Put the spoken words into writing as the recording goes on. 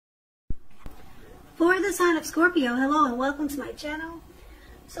For the sign of Scorpio, hello and welcome to my channel.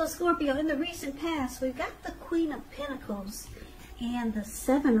 So Scorpio, in the recent past, we've got the Queen of Pentacles and the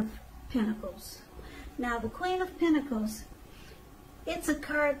Seven of Pentacles. Now the Queen of Pentacles, it's a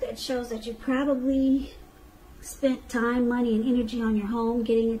card that shows that you probably spent time, money, and energy on your home,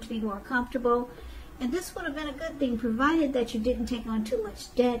 getting it to be more comfortable. And this would have been a good thing, provided that you didn't take on too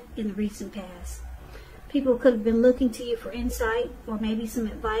much debt in the recent past. People could have been looking to you for insight or maybe some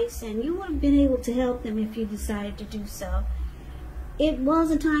advice, and you would have been able to help them if you decided to do so. It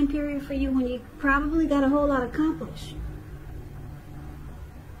was a time period for you when you probably got a whole lot accomplished.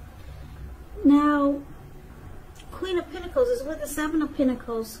 Now, Queen of Pentacles is with the Seven of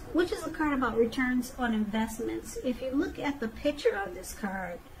Pentacles, which is a card about returns on investments. If you look at the picture of this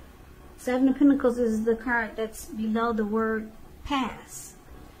card, Seven of Pentacles is the card that's below the word pass.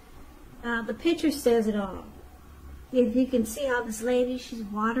 The picture says it all. If you can see how this lady, she's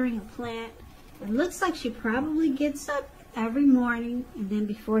watering a plant. It looks like she probably gets up every morning and then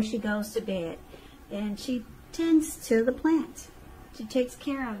before she goes to bed, and she tends to the plant. She takes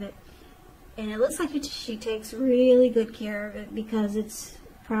care of it. And it looks like she takes really good care of it, because it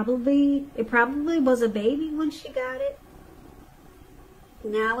probably was a baby when she got it.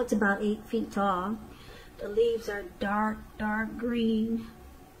 Now it's about 8 feet tall. The leaves are dark green.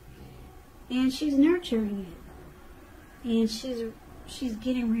 And she's nurturing it. And she's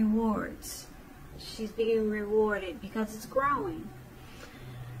getting rewards. She's being rewarded because it's growing.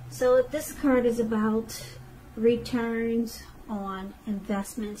 So this card is about returns on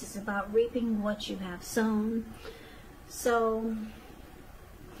investments. It's about reaping what you have sown. So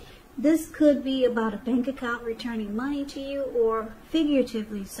this could be about a bank account returning money to you, or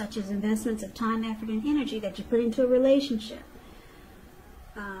figuratively, such as investments of time, effort, and energy that you put into a relationship.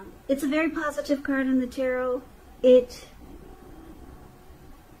 It's a very positive card in the tarot. It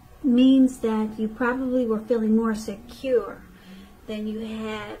means that you probably were feeling more secure than you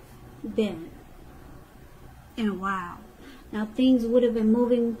had been in a while. Now things would have been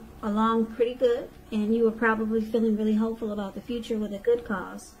moving along pretty good, and you were probably feeling really hopeful about the future with a good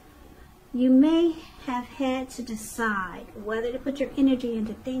cause. You may have had to decide whether to put your energy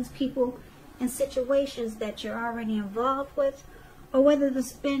into things, people, and situations that you're already involved with, or whether to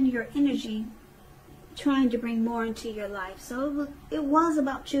spend your energy trying to bring more into your life. So it was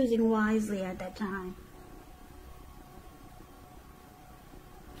about choosing wisely at that time.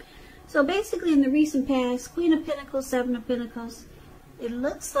 So basically, in the recent past, Queen of Pentacles, Seven of Pentacles, it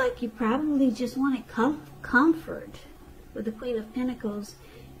looks like you probably just wanted comfort with the Queen of Pentacles.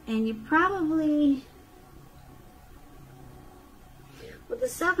 And you probably, with the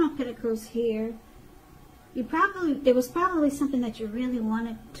Seven of Pentacles here, there was probably something that you really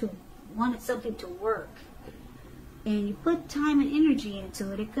wanted something to work, and you put time and energy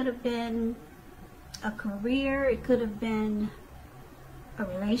into it. It could have been a career, it could have been a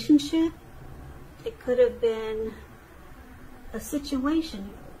relationship, it could have been a situation,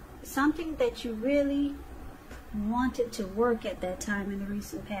 something that you really wanted to work at that time in the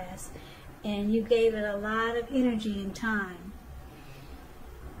recent past, and you gave it a lot of energy and time.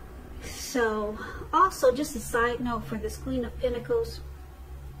 So also, just a side note for this Queen of Pentacles,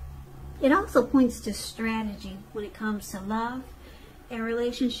 it also points to strategy when it comes to love and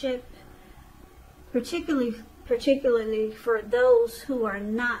relationship, particularly for those who are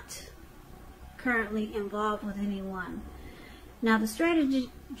not currently involved with anyone. Now the strategy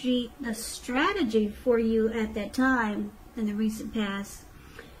for you at that time in the recent past,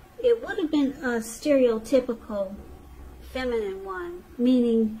 it would have been a stereotypical feminine one,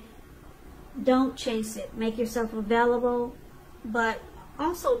 meaning don't chase it, make yourself available, but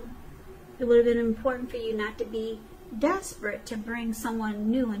also it would have been important for you not to be desperate to bring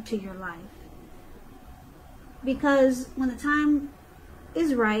someone new into your life, because when the time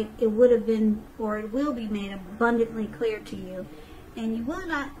is right, it would have been, or it will be made abundantly clear to you, and you will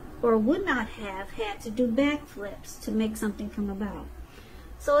not or would not have had to do backflips to make something come about.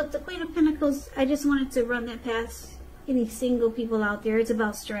 So with the Queen of Pentacles, I just wanted to run that past any single people out there. It's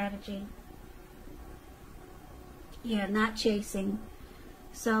about strategy. Yeah, not chasing.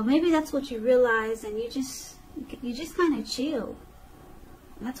 So maybe that's what you realize, and you just kind of chill.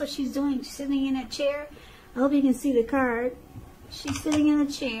 That's what she's doing. She's sitting in that chair. I hope you can see the card. She's sitting in a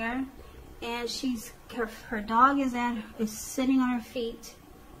chair, and her dog is sitting on her feet,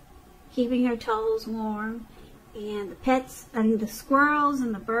 keeping her toes warm. And the pets, the squirrels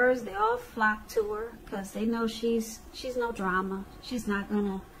and the birds, they all flock to her because they know she's no drama. She's not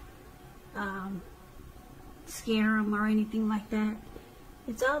gonna scare them or anything like that.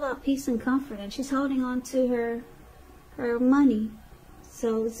 It's all about peace and comfort, and she's holding on to her money.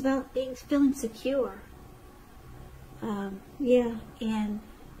 So it's about feeling secure. Yeah, and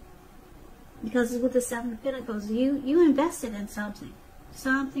because with the Seven of Pentacles, you invested in something.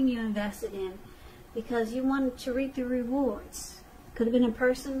 Something you invested in because you wanted to reap the rewards. Could have been a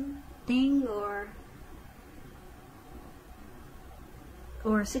person, thing, or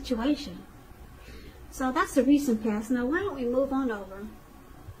a situation. So that's the recent past. Now why don't we move on over?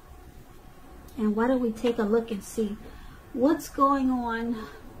 And why don't we take a look and see what's going on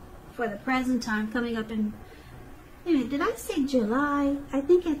for the present time coming up in... Wait a minute, did I say July? I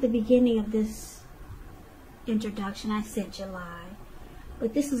think at the beginning of this introduction I said July.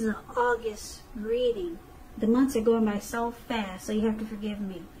 But this is an August reading. The months are going by so fast, so you have to forgive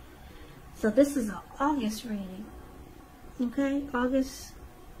me. So this is an August reading. Okay? August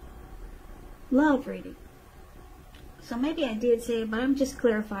love reading. So maybe I did say it, but I'm just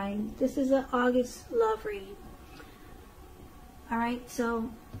clarifying. This is an August love reading. Alright,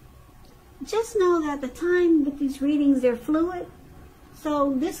 so just know that the time with these readings, they're fluid.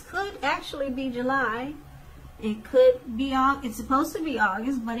 So this could actually be July. It could be, it's supposed to be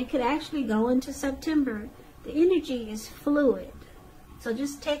August, but it could actually go into September. The energy is fluid. So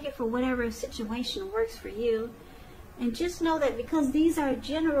just take it for whatever situation works for you. And just know that because these are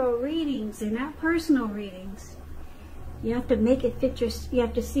general readings, they're not personal readings. You have to make it fit your, you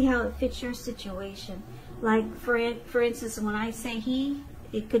have to see how it fits your situation. Like for instance, when I say he,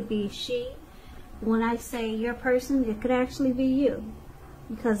 it could be she. When I say your person, it could actually be you.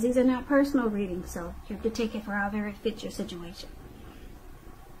 Because these are not personal readings, so you have to take it for however it fits your situation.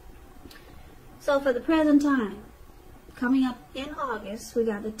 So for the present time, coming up in August, we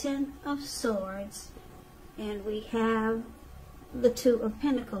got the Ten of Swords, and we have the Two of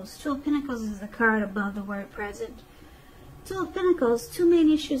Pentacles. Two of Pentacles is the card above the word present. Two of Pentacles, two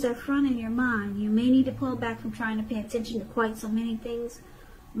main issues are front in your mind. You may need to pull back from trying to pay attention to quite so many things.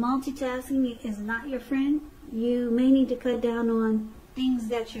 Multitasking is not your friend. You may need to cut down on things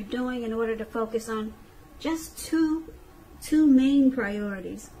that you're doing in order to focus on just two main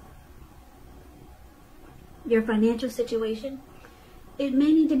priorities. Your financial situation, it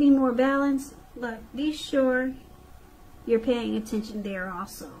may need to be more balanced, but be sure you're paying attention there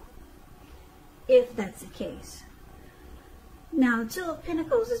also, if that's the case. Now, Two of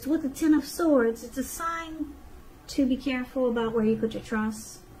Pentacles is with the Ten of Swords. It's a sign to be careful about where you put your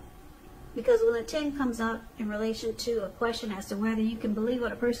trust. Because when the 10 comes up in relation to a question as to whether you can believe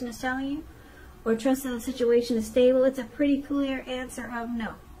what a person is telling you or trust that the situation is stable, it's a pretty clear answer of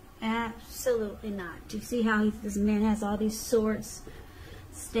no. Absolutely not. Do you see how this man has all these swords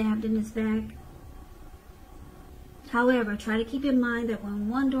stabbed in his back? However, try to keep in mind that when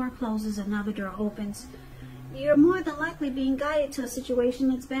one door closes, another door opens. You're more than likely being guided to a situation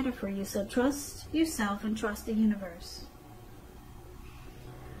that's better for you. So trust yourself and trust the universe.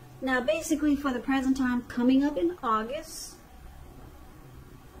 Now, basically, for the present time, coming up in August,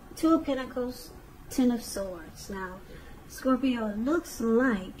 Two of Pentacles, Ten of Swords. Now, Scorpio, it looks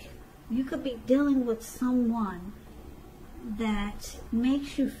like you could be dealing with someone that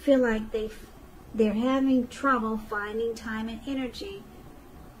makes you feel like they're having trouble finding time and energy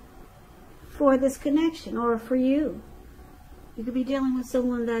for this connection or for you. You could be dealing with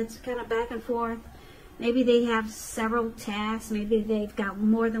someone that's kind of back and forth. Maybe they have several tasks. Maybe they've got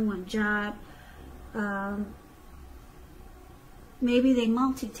more than one job. Maybe they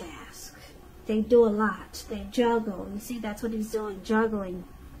multitask. They do a lot. They juggle. You see, that's what he's doing, juggling.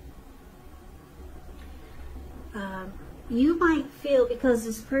 You might feel, because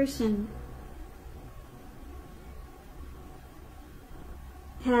this person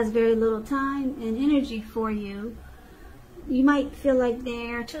has very little time and energy for you, you might feel like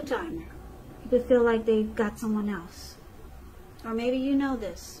they're a two-timer. You could feel like they've got someone else. Or maybe you know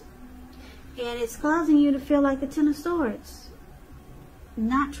this. And it's causing you to feel like the Ten of Swords.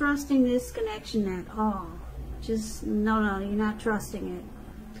 Not trusting this connection at all. Just, no, you're not trusting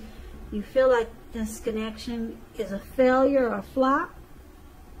it. You feel like this connection is a failure or a flop.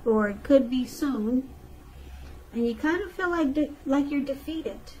 Or it could be soon. And you kind of feel like you're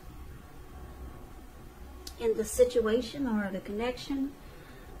defeated in the situation or the connection.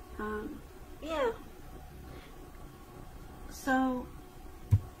 Yeah. So,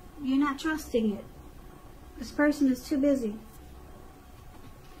 you're not trusting it. This person is too busy.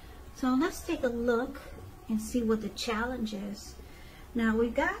 So let's take a look and see what the challenge is. Now we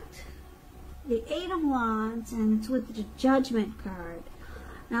got the Eight of Wands, and it's with the Judgment card.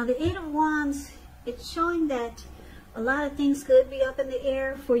 Now the Eight of Wands, it's showing that a lot of things could be up in the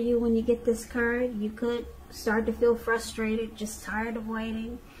air for you when you get this card. You could start to feel frustrated, just tired of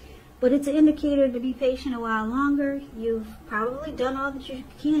waiting. But it's an indicator to be patient a while longer. You've probably done all that you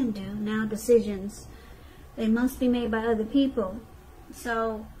can do. Now decisions, they must be made by other people.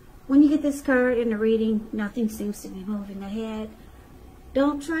 So when you get this card in the reading, nothing seems to be moving ahead.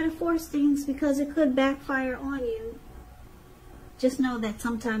 Don't try to force things because it could backfire on you. Just know that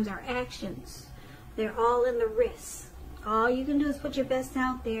sometimes our actions, they're all in the wrist. All you can do is put your best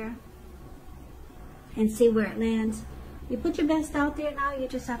out there and see where it lands. You put your best out there, now you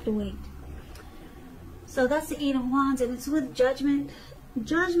just have to wait. So that's the Eight of Wands, and it's with Judgment.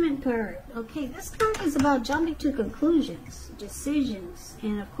 Judgment card. Okay, this card is about jumping to conclusions, decisions,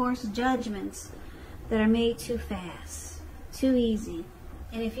 and of course judgments that are made too fast, too easy.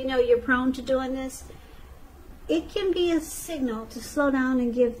 And if you know you're prone to doing this, it can be a signal to slow down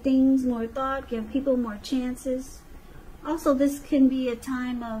and give things more thought, give people more chances. Also, this can be a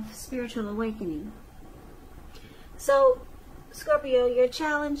time of spiritual awakening. So, Scorpio, your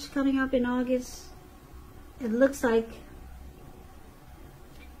challenge coming up in August, it looks like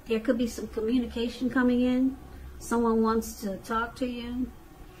there could be some communication coming in. Someone wants to talk to you,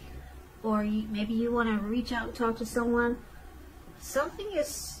 or maybe you want to reach out and talk to someone. Something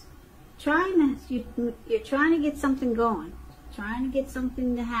is trying to, you're trying to get something going, trying to get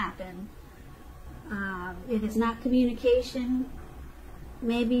something to happen. It is not communication.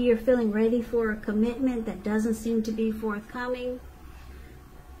 Maybe you're feeling ready for a commitment that doesn't seem to be forthcoming.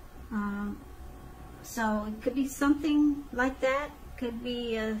 So it could be something like that. Could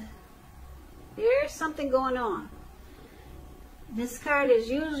be there's something going on. This card is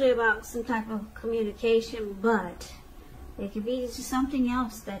usually about some type of communication, but it could be just something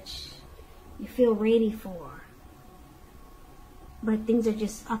else that you feel ready for. But things are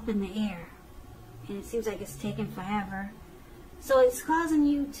just up in the air, and it seems like it's taking forever. So it's causing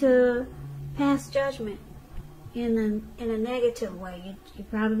you to pass judgment in a negative way. You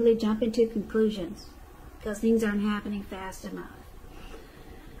probably jump into conclusions because things aren't happening fast enough.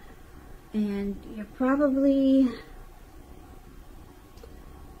 And you're probably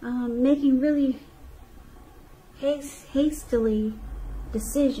making really hastily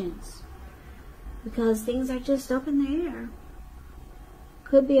decisions because things are just up in the air.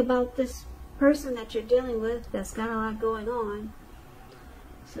 Could be about this person that you're dealing with that's got a lot going on.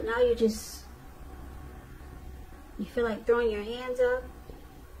 So now you feel like throwing your hands up.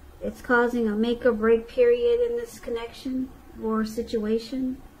 It's causing a make or break period in this connection or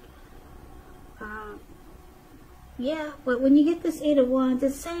situation. Yeah, but when you get this Eight of Wands,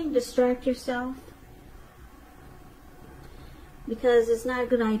 it's saying distract yourself, because it's not a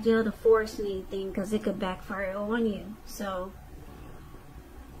good idea to force anything because it could backfire on you. So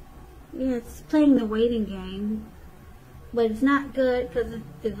yeah, it's playing the waiting game, but it's not good because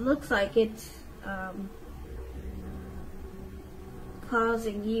it looks like it's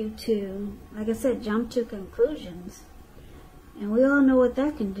causing you to, like I said, jump to conclusions. And we all know what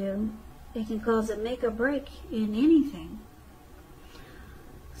that can do. It can cause a make or break in anything.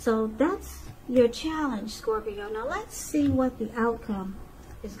 So that's your challenge, Scorpio. Now let's see what the outcome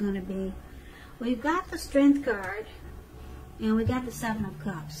is going to be. We've got the Strength card, and we got the Seven of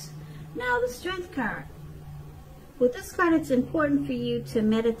Cups. Now the Strength card. With this card, it's important for you to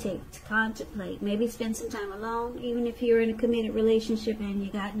meditate, to contemplate, maybe spend some time alone, even if you're in a committed relationship and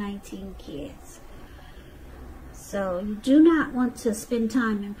you got 19 kids. So you do not want to spend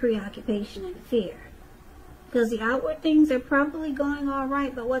time in preoccupation and fear, because the outward things are probably going all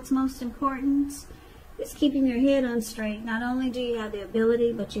right, but what's most important is keeping your head on straight. Not only do you have the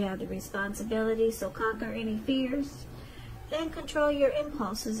ability, but you have the responsibility. So conquer any fears and control your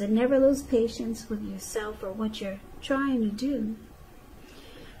impulses, and never lose patience with yourself or what you're trying to do.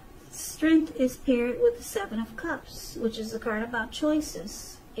 Strength is paired with the Seven of Cups, which is a card about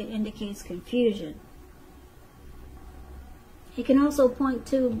choices. It indicates confusion. It can also point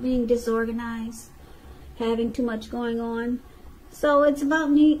to being disorganized, having too much going on. So it's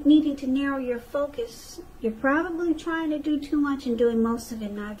about needing to narrow your focus. You're probably trying to do too much and doing most of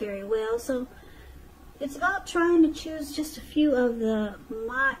it not very well. So it's about trying to choose just a few of the,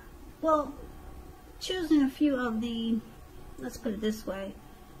 choosing a few of the, let's put it this way,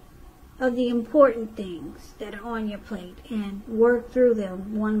 of the important things that are on your plate and work through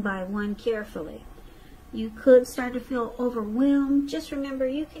them one by one carefully. You could start to feel overwhelmed. Just remember,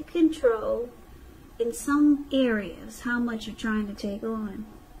 you can control in some areas how much you're trying to take on.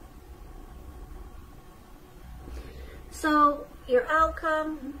 So your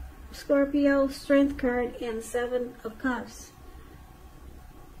outcome, Scorpio, Strength card and Seven of Cups.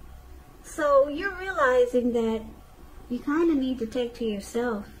 So you're realizing that you kind of need to take to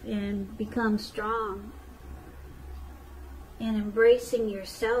yourself and become strong and embracing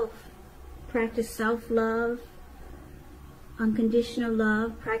yourself practice self-love, unconditional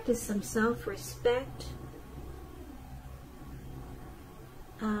love, practice some self-respect.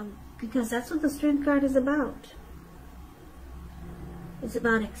 Because that's what the Strength card is about. It's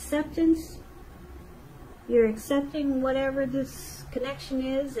about acceptance. You're accepting whatever this connection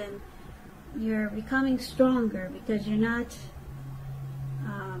is, and you're becoming stronger because you're not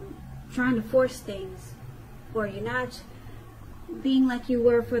trying to force things, or you're not being like you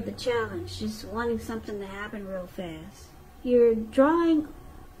were for the challenge, just wanting something to happen real fast. You're drawing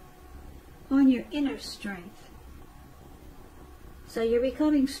on your inner strength. So you're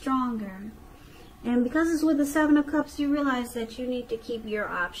becoming stronger. And because it's with the Seven of Cups, you realize that you need to keep your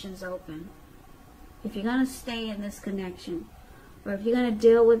options open. If you're going to stay in this connection, or if you're going to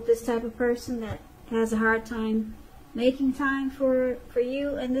deal with this type of person that has a hard time making time for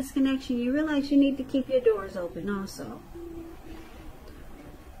you and this connection, you realize you need to keep your doors open also.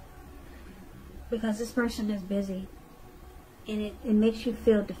 Because this person is busy. And it makes you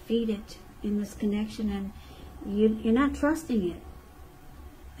feel defeated in this connection, and you're not trusting it.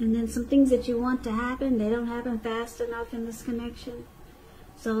 And then some things that you want to happen, they don't happen fast enough in this connection.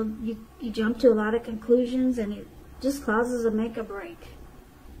 So you jump to a lot of conclusions, and it just causes a make or break.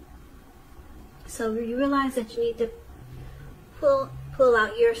 So you realize that you need to pull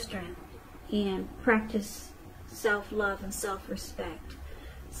out your strength and practice self-love and self-respect.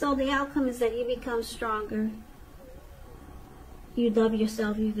 So the outcome is that you become stronger. You love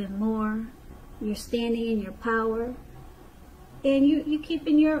yourself even more. You're standing in your power. And you're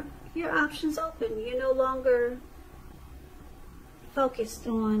keeping your options open. You're no longer focused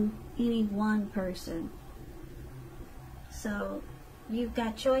on any one person. So you've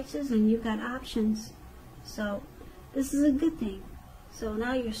got choices and you've got options. So this is a good thing. So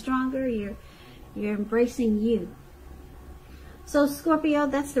now you're stronger. You're embracing you. So Scorpio,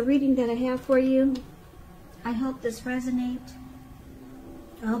 that's the reading that I have for you. I hope this resonates.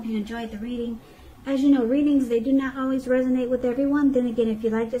 I hope you enjoyed the reading. As you know, readings, they do not always resonate with everyone. Then again, if you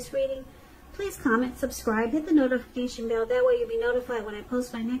like this reading, please comment, subscribe, hit the notification bell. That way you'll be notified when I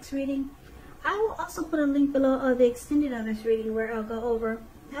post my next reading. I will also put a link below of the extended of this reading, where I'll go over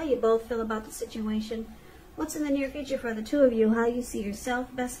how you both feel about the situation, what's in the near future for the two of you, how you see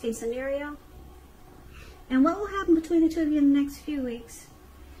yourself, best case scenario, and what will happen between the two of you in the next few weeks.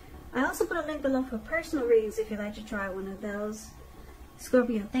 I also put a link below for personal readings if you'd like to try one of those.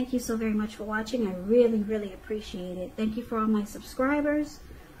 Scorpio, thank you so very much for watching. I really, really appreciate it. Thank you for all my subscribers,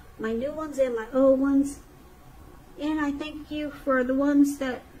 my new ones and my old ones. And I thank you for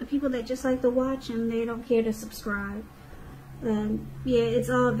the people that just like to watch and they don't care to subscribe. Yeah, it's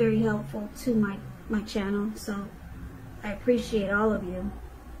all very helpful to my channel. So I appreciate all of you.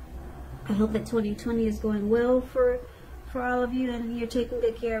 I hope that 2020 is going well for all of you, and you're taking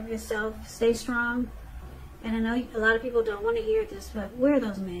good care of yourself. Stay strong. And I know a lot of people don't want to hear this, but wear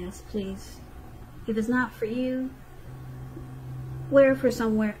those masks, please. If it's not for you, wear it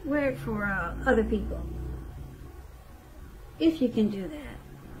for other people. If you can do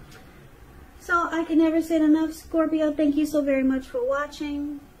that. So I can never say it enough, Scorpio. Thank you so very much for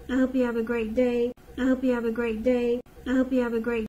watching. I hope you have a great day. I hope you have a great day. I hope you have a great